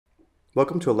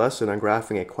Welcome to a lesson on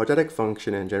graphing a quadratic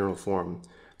function in general form.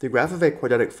 The graph of a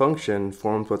quadratic function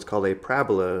forms what's called a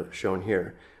parabola, shown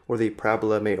here, where the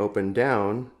parabola may open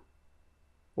down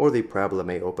or the parabola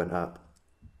may open up.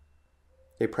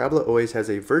 A parabola always has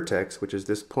a vertex, which is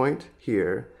this point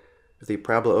here. If the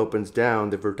parabola opens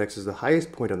down, the vertex is the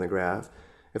highest point on the graph.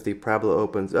 If the parabola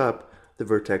opens up, the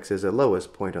vertex is the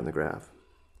lowest point on the graph.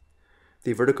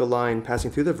 The vertical line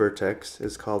passing through the vertex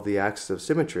is called the axis of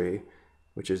symmetry,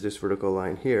 which is this vertical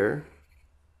line here,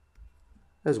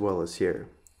 as well as here.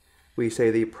 We say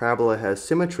the parabola has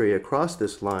symmetry across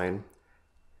this line.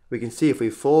 We can see if we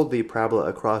fold the parabola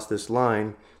across this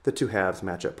line, the two halves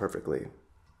match up perfectly.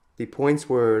 The points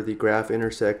where the graph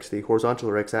intersects the horizontal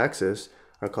or x-axis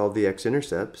are called the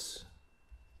X-Intercepts,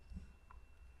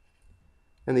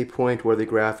 and the point where the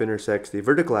graph intersects the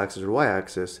vertical axis or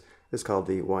y-axis is called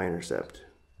the y-intercept.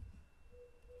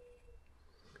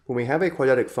 When we have a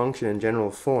quadratic function in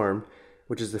general form,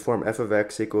 which is the form f of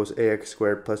x equals ax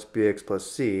squared plus bx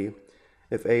plus c,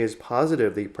 if a is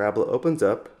positive, the parabola opens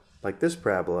up, like this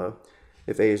parabola.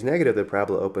 If a is negative, the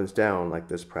parabola opens down, like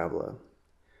this parabola.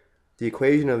 The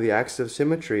equation of the axis of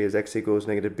symmetry is x equals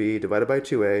negative b divided by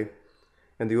 2a,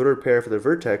 and the ordered pair for the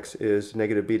vertex is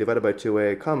negative b divided by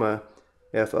 2a, comma,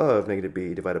 f of negative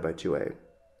b divided by 2a.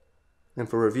 And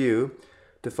for review,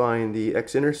 to find the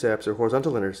x-intercepts or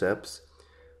horizontal intercepts,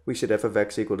 we set f of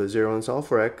x equal to 0 and solve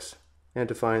for x, and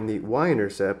to find the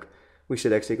y-intercept, we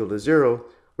set x equal to 0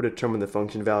 or determine the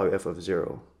function value f of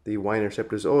 0. The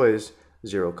y-intercept is always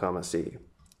 0, comma c.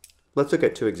 Let's look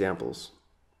at two examples.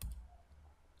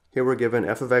 Here we're given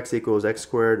f of x equals x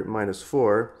squared minus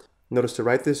 4. Notice to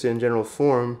write this in general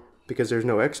form, because there's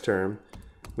no x term,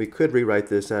 we could rewrite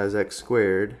this as x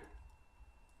squared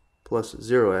plus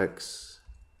 0x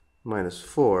minus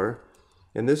 4.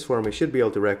 In this form, we should be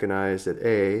able to recognize that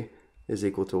a is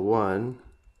equal to 1,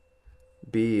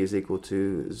 b is equal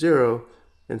to 0,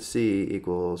 and c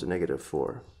equals negative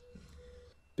 4.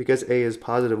 Because a is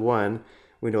positive 1,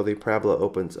 we know the parabola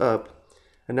opens up,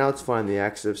 and now let's find the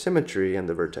axis of symmetry and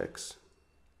the vertex.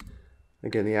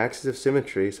 Again, the axis of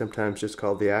symmetry, sometimes just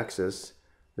called the axis,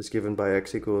 is given by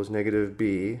x equals negative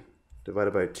b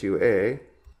divided by 2a.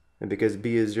 And because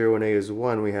b is 0 and a is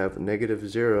 1, we have negative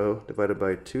 0 divided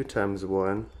by 2 times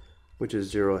 1, which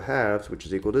is 0 halves, which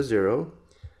is equal to 0.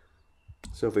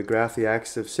 So if we graph the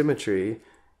axis of symmetry,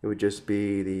 it would just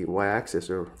be the y-axis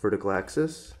or vertical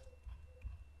axis.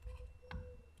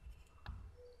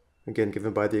 Again,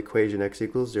 given by the equation x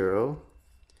equals 0.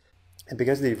 And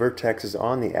because the vertex is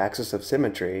on the axis of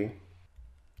symmetry,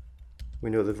 we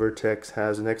know the vertex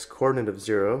has an x-coordinate of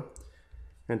 0.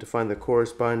 And to find the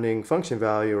corresponding function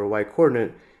value, or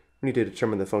y-coordinate, we need to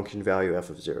determine the function value f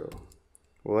of 0.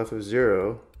 Well, f of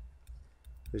 0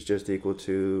 is just equal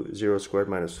to 0 squared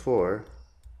minus 4,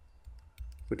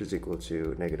 which is equal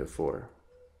to negative 4.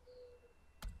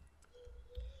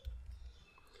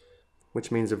 Which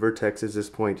means the vertex is this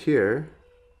point here.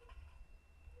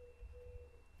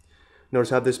 Notice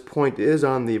how this point is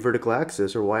on the vertical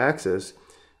axis, or y-axis,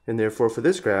 and therefore for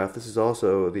this graph, this is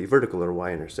also the vertical, or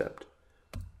y-intercept.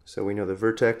 So we know the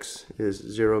vertex is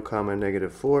 0, comma,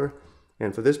 negative 4,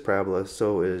 and for this parabola,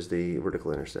 so is the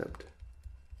vertical intercept.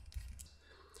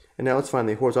 And now let's find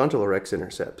the horizontal or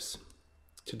x-intercepts.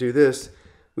 To do this,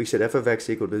 we set f of x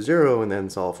equal to 0 and then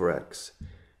solve for x.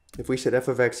 If we set f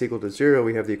of x equal to 0,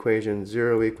 we have the equation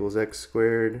 0 equals x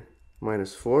squared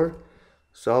minus 4.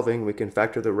 Solving, we can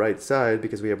factor the right side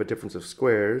because we have a difference of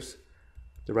squares.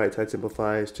 The right side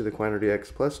simplifies to the quantity x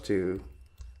plus 2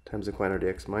 times the quantity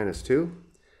x minus 2.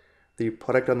 The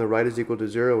product on the right is equal to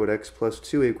 0 when x plus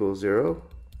 2 equals 0,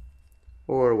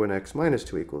 or when x minus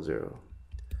 2 equals 0.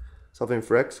 Solving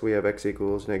for x, we have x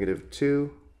equals negative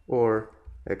 2, or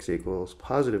x equals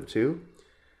positive 2,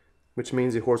 which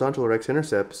means the horizontal or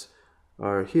x-intercepts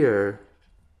are here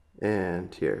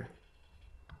and here.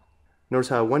 Notice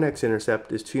how one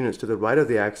x-intercept is 2 units to the right of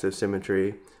the axis of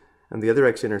symmetry, and the other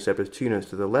x-intercept is 2 units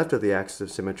to the left of the axis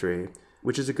of symmetry,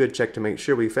 which is a good check to make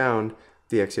sure we found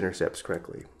the x-intercepts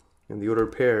correctly. And the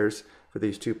ordered pairs for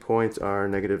these 2 points are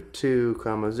negative 2,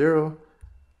 comma 0,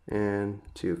 and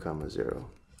 2, comma 0.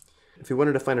 If we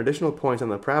wanted to find additional points on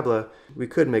the parabola, we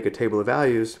could make a table of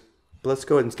values, but let's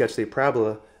go ahead and sketch the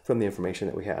parabola from the information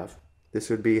that we have. This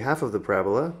would be half of the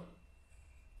parabola,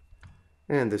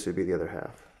 and this would be the other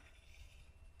half.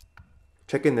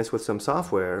 Checking this with some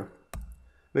software,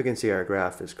 we can see our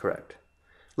graph is correct.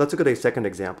 Let's look at a second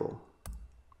example.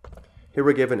 Here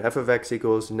we're given f of x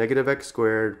equals negative x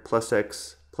squared plus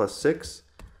x plus 6,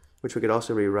 which we could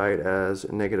also rewrite as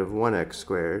negative 1x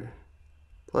squared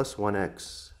plus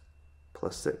 1x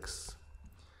plus 6.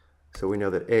 So we know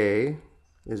that a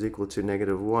is equal to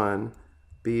 -1,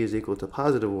 b is equal to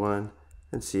 +1,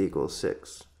 and c equals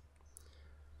 6.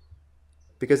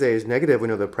 Because a is negative, we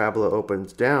know the parabola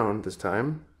opens down this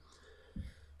time.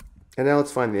 And now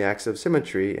let's find the axis of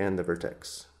symmetry and the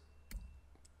vertex.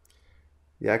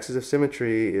 The axis of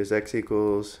symmetry is x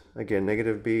equals, again,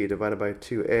 -b divided by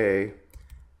 2a,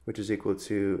 which is equal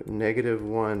to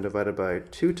 -1 divided by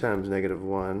 2 times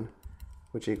 -1,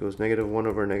 which equals -1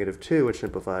 over -2, which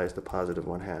simplifies to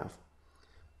 +1/2.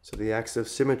 So the axis of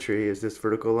symmetry is this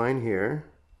vertical line here.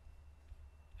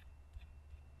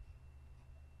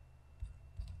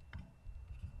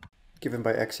 Given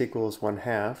by x equals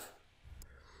 1/2.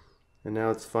 And now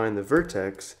let's find the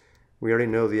vertex. We already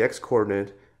know the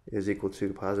x-coordinate is equal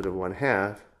to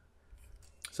 +1/2.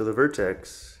 So the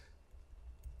vertex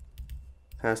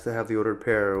has to have the ordered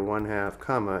pair 1/2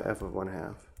 comma f of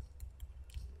 1/2.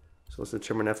 So let's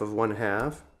determine f of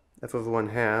 1/2. F of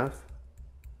 1/2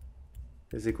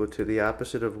 is equal to the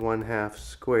opposite of 1/2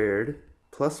 squared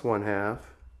plus 1/2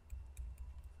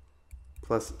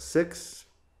 plus 6,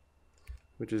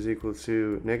 which is equal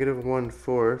to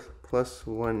 -1/4 plus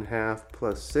 1/2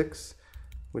 plus 6,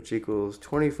 which equals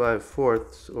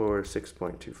 25/4 or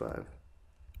 6.25.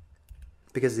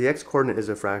 Because the x-coordinate is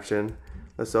a fraction,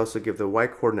 let's also give the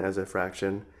y-coordinate as a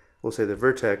fraction. We'll say the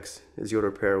vertex is the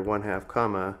ordered pair 1/2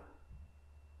 comma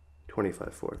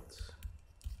 25/4.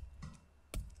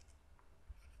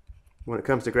 When it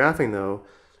comes to graphing though,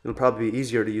 it'll probably be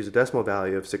easier to use a decimal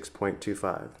value of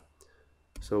 6.25.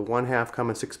 So 1/2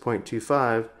 comma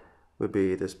 6.25 would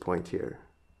be this point here.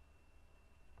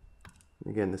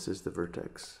 Again, this is the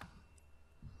vertex.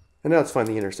 And now let's find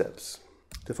the intercepts.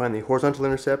 To find the horizontal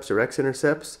intercepts or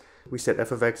x-intercepts, we set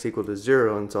f of x equal to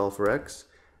 0 and solve for x,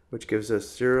 which gives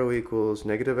us 0 equals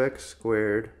 -x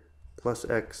squared plus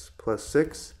x plus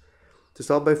 6. To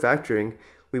solve by factoring,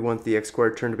 we want the x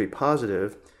squared term to be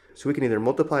positive, so we can either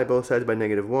multiply both sides by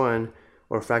 -1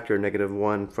 or factor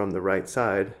 -1 from the right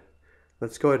side.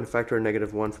 Let's go ahead and factor a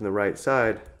 -1 from the right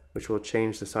side, which will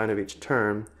change the sign of each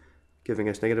term, giving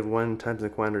us -1 times the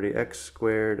quantity x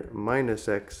squared minus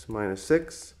x minus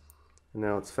 6. And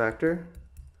now let's factor.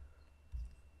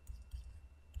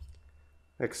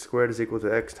 X squared is equal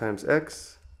to x times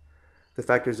x. The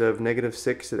factors of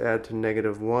 -6 that add to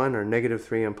 -1 are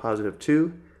 -3 and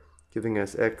 +2, giving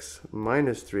us x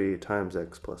minus 3 times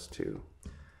x plus 2.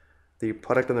 The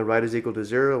product on the right is equal to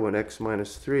 0 when x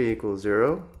minus 3 equals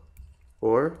 0,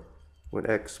 or when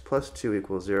x plus 2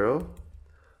 equals 0.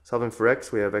 Solving for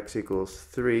x, we have x equals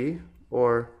 3,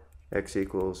 or x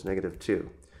equals -2.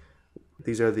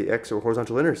 These are the x or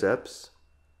horizontal intercepts.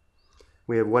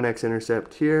 We have one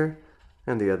x-intercept here,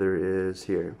 and the other is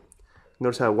here.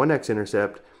 Notice how one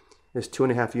x-intercept is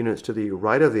 2.5 units to the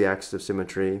right of the axis of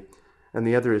symmetry, and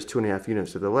the other is 2.5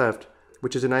 units to the left,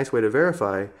 which is a nice way to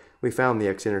verify we found the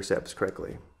x-intercepts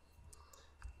correctly.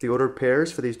 The ordered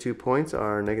pairs for these 2 points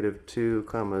are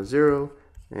 -2, 0,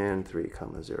 and 3,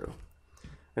 0.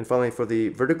 And finally, for the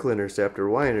vertical intercept or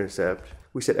y-intercept,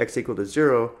 we set x equal to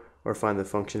 0 or find the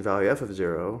function value f of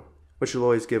 0, which will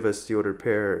always give us the ordered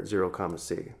pair 0,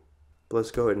 c. But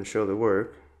let's go ahead and show the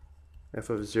work. F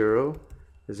of 0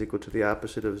 is equal to the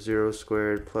opposite of 0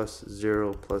 squared plus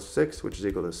 0 plus 6, which is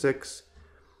equal to 6.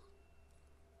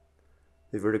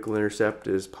 The vertical intercept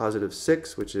is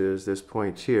 +6, which is this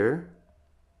point here,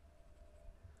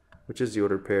 which is the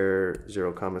ordered pair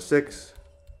 0, 6,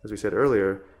 as we said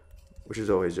earlier, which is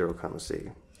always 0,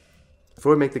 c.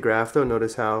 Before we make the graph though,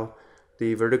 notice how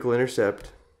the vertical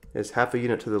intercept is half a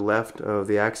unit to the left of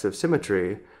the axis of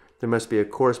symmetry. There must be a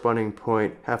corresponding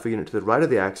point half a unit to the right of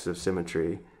the axis of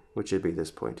symmetry, which would be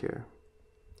this point here.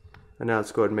 And now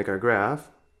let's go ahead and make our graph.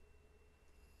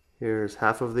 Here's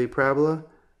half of the parabola,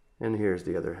 and here's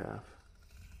the other half.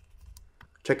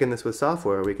 Checking this with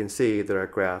software, we can see that our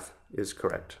graph is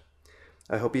correct.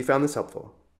 I hope you found this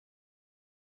helpful.